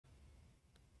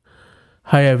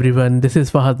Hi everyone, this is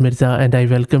Fahad Mirza and I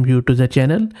welcome you to the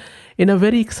channel. In a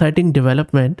very exciting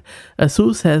development,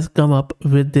 ASUS has come up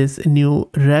with this new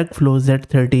RagFlow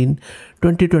Z13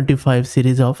 2025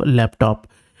 series of laptop,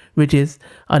 which is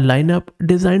a lineup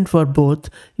designed for both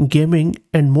gaming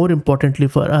and more importantly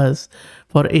for us,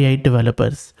 for AI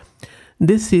developers.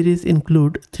 This series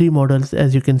includes 3 models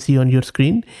as you can see on your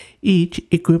screen, each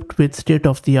equipped with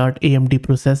state-of-the-art AMD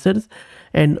processors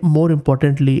and more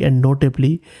importantly and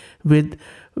notably with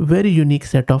very unique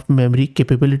set of memory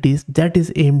capabilities that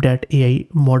is aimed at AI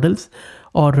models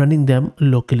or running them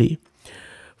locally.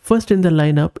 First in the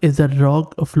lineup is the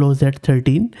ROG Flow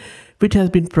Z13, which has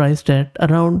been priced at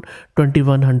around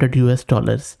 2100 US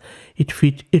dollars. It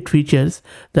features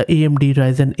the AMD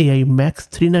Ryzen AI Max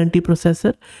 390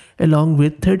 processor along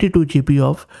with 32 GB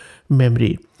of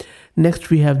memory. Next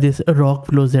we have this ROG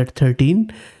Flow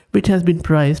Z13, which has been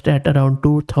priced at around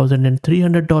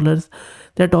 $2,300,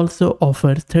 that also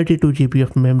offers 32 GB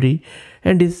of memory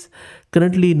and is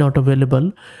currently not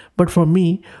available. But for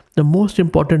me, the most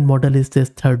important model is this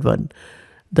third one,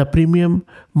 the premium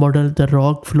model, the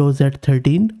ROG Flow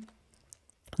Z13.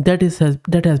 That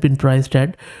has been priced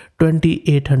at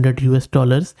 2,800 US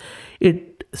dollars.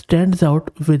 It stands out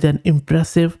with an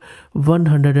impressive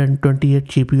 128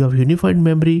 GB of unified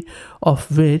memory,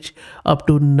 of which up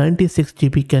to 96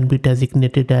 GB can be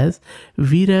designated as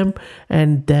VRAM,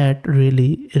 and that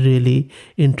really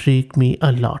intrigued me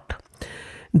a lot.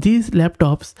 These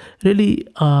laptops really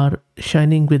are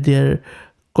shining with their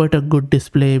quite a good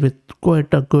display with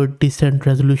quite a good decent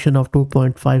resolution of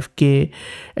 2.5K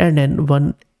and an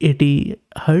 180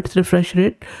 Hz refresh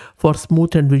rate for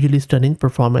smooth and visually stunning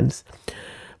performance.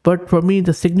 But for me,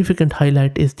 the significant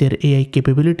highlight is their AI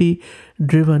capability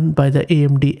driven by the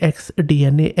AMD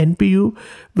XDNA NPU,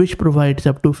 which provides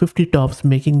up to 50 TOPS,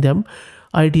 making them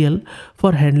ideal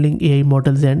for handling AI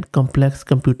models and complex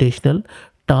computational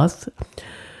tasks.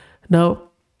 Now,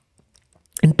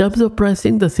 in terms of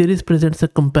pricing, the series presents a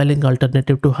compelling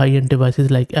alternative to high-end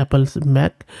devices like Apple's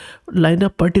Mac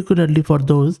lineup, particularly for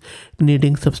those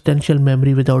needing substantial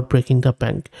memory without breaking the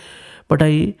bank. But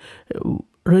I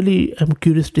really am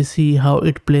curious to see how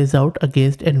it plays out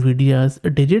against Nvidia's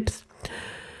digits.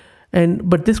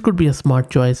 But this could be a smart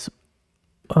choice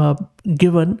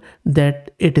given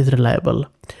that it is reliable,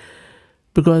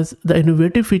 because the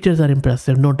innovative features are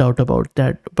impressive, no doubt about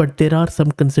that, but there are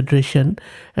some consideration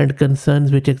and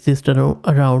concerns which exist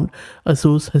around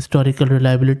ASUS historical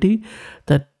reliability.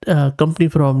 That company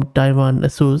from Taiwan,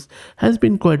 ASUS, has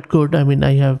been quite good. I mean,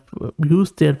 I have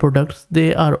used their products.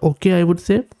 They are okay, I would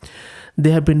say.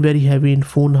 They have been very heavy in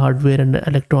phone hardware and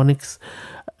electronics.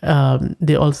 They are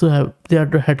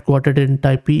headquartered in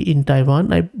Taipei in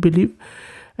Taiwan, I believe,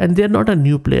 and they are not a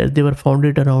new player. They were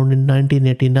founded around in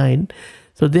 1989.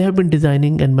 So they have been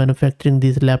designing and manufacturing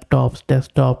these laptops,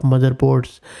 desktop,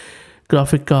 motherboards,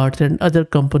 graphic cards and other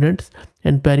components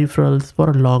and peripherals for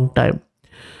a long time.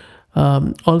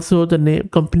 Also, the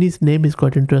company's name is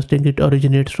quite interesting. It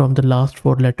originates from the last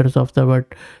 4 letters of the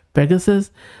word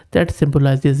Pegasus, that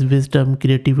symbolizes wisdom,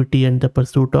 creativity and the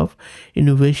pursuit of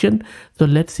innovation. So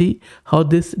let's see how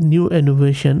this new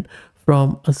innovation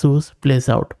from ASUS plays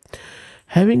out.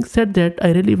 Having said that,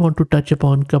 I really want to touch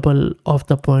upon a couple of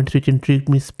the points which intrigued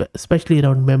me, especially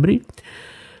around memory,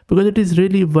 because it is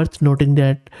really worth noting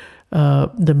that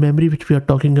the memory which we are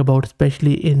talking about,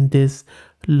 especially in this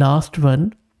last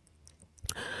one,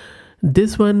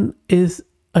 this one is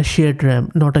a shared RAM,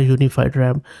 not a unified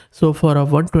RAM. So for a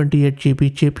 128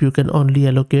 GB chip, you can only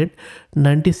allocate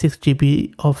 96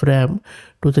 GB of RAM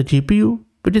to the GPU,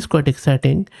 which is quite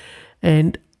exciting.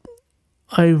 And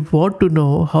I want to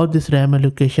know how this RAM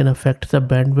allocation affects the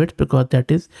bandwidth, because that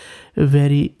is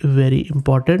very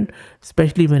important,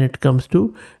 especially when it comes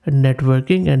to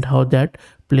networking and how that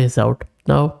plays out.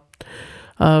 Now,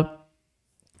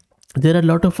 there are a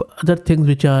lot of other things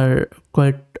which are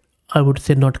quite, I would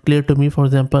say, not clear to me. For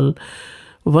example,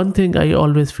 one thing I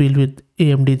always feel with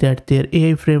AMD, that their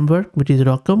AI framework, which is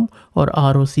ROCm or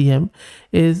ROCm,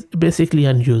 is basically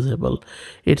unusable.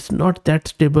 It's not that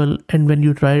stable, and when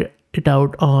you try it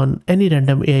out on any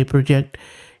random AI project,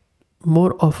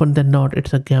 more often than not,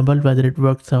 it's a gamble whether it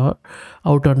works out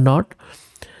or not.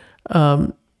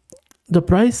 The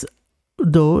price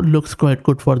though looks quite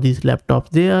good for these laptops.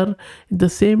 They are in the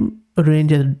same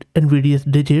range as Nvidia's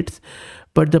digits,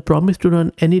 but the promise to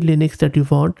run any Linux that you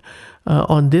want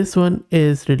on this one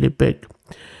is really big.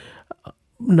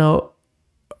 Now,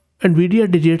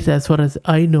 Nvidia digits, as far as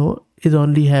I know, is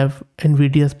only have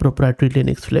Nvidia's proprietary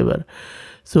Linux flavor.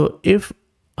 So if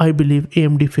I believe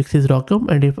AMD fixes ROCm,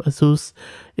 and if ASUS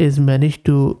is managed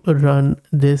to run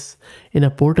this in a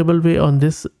portable way on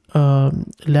this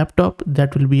laptop,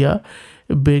 that will be a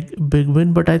big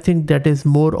win. But I think that is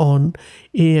more on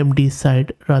AMD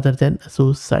side rather than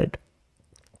ASUS side.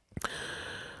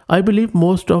 I believe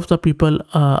most of the people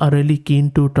are really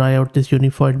keen to try out this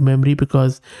unified memory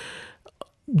because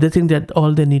they think that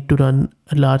all they need to run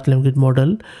a large language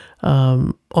model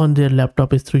on their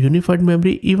laptop is through unified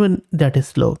memory. Even that is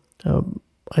slow.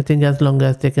 I think as long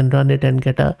as they can run it and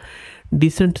get a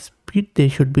decent speed, they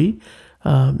should be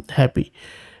happy.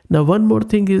 Now, one more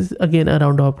thing is again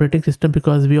around operating system,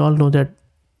 because we all know that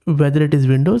whether it is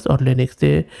Windows or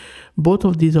Linux, both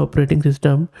of these operating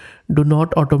system do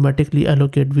not automatically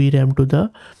allocate VRAM to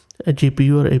the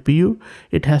GPU or APU.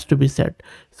 It has to be set.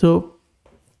 So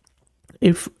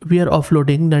if we are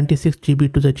offloading 96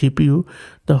 GB to the GPU,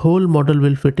 the whole model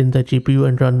will fit in the GPU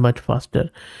and run much faster.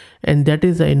 And that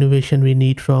is the innovation we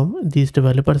need from these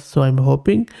developers. So I'm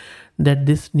hoping that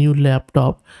this new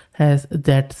laptop has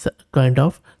that kind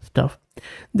of stuff.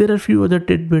 There are a few other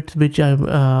tidbits which I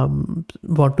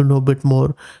want to know a bit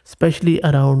more, especially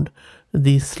around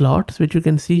these slots, which you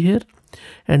can see here,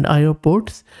 and IO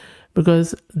ports,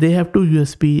 because they have two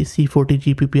USB-C 40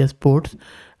 Gbps ports.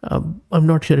 I'm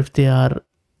not sure if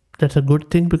that's a good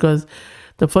thing, because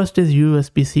the first is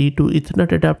USB-C to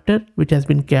Ethernet adapter, which has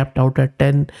been capped out at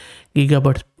 10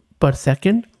 gigabytes per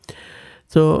second.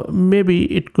 So maybe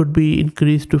it could be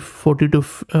increased to 40 to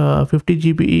 50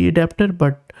 GBE adapter,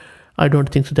 but I don't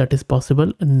think so that is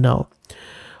possible now.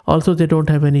 Also, they don't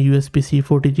have any USB-C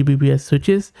 40 Gbps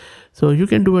switches, so you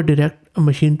can do a direct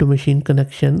machine-to-machine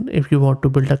connection if you want to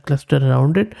build a cluster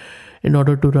around it in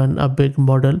order to run a big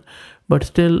model. But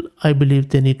still, I believe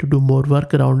they need to do more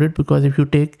work around it, because if you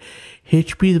take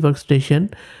HP's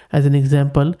workstation as an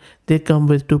example, they come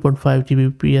with 2.5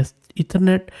 Gbps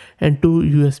Ethernet and two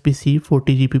USB-C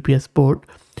 40 Gbps port.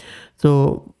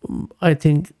 So I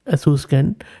think ASUS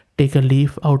can take a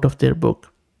leaf out of their book.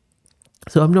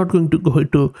 So I'm not going to go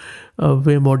into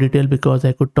way more detail, because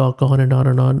I could talk on and on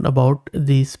and on about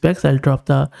these specs. I'll drop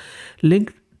the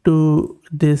link to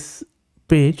this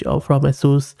page from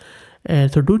ASUS,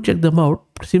 and so do check them out.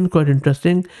 Seems quite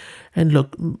interesting. And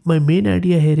look, my main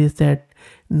idea here is that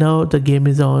now the game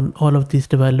is on. All of these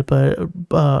developer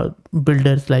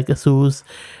builders like ASUS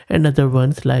and other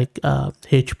ones like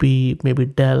HP, maybe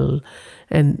Dell,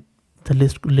 and the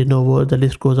list, Lenovo, the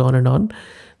list goes on and on.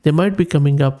 They might be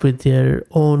coming up with their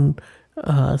own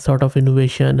sort of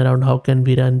innovation around how can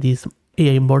we run these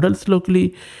AI models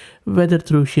locally, whether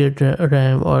through shared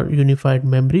RAM or unified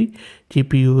memory,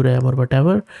 GPU, RAM, or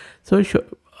whatever. So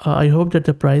I hope that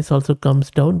the price also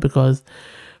comes down, because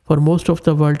for most of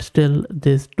the world still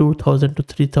this 2,000 to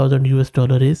 3,000 US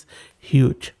dollar is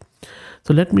huge.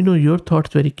 So let me know your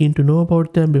thoughts. Very keen to know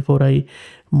about them. Before I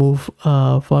move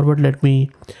forward, let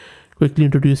me quickly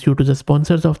introduce you to the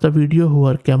sponsors of the video, who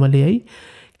are Camel AI.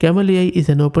 Camel AI is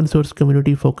an open source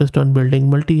community focused on building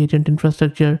multi-agent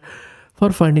infrastructure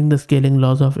for finding the scaling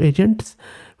laws of agents,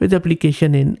 with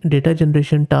application in data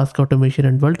generation, task automation,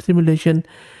 and world simulation.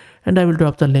 And I will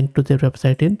drop the link to their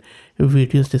website in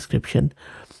video's description.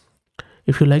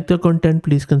 If you like the content,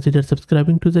 please consider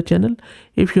subscribing to the channel.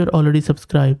 If you're already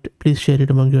subscribed, please share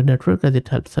it among your network, as it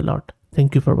helps a lot.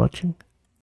 Thank you for watching.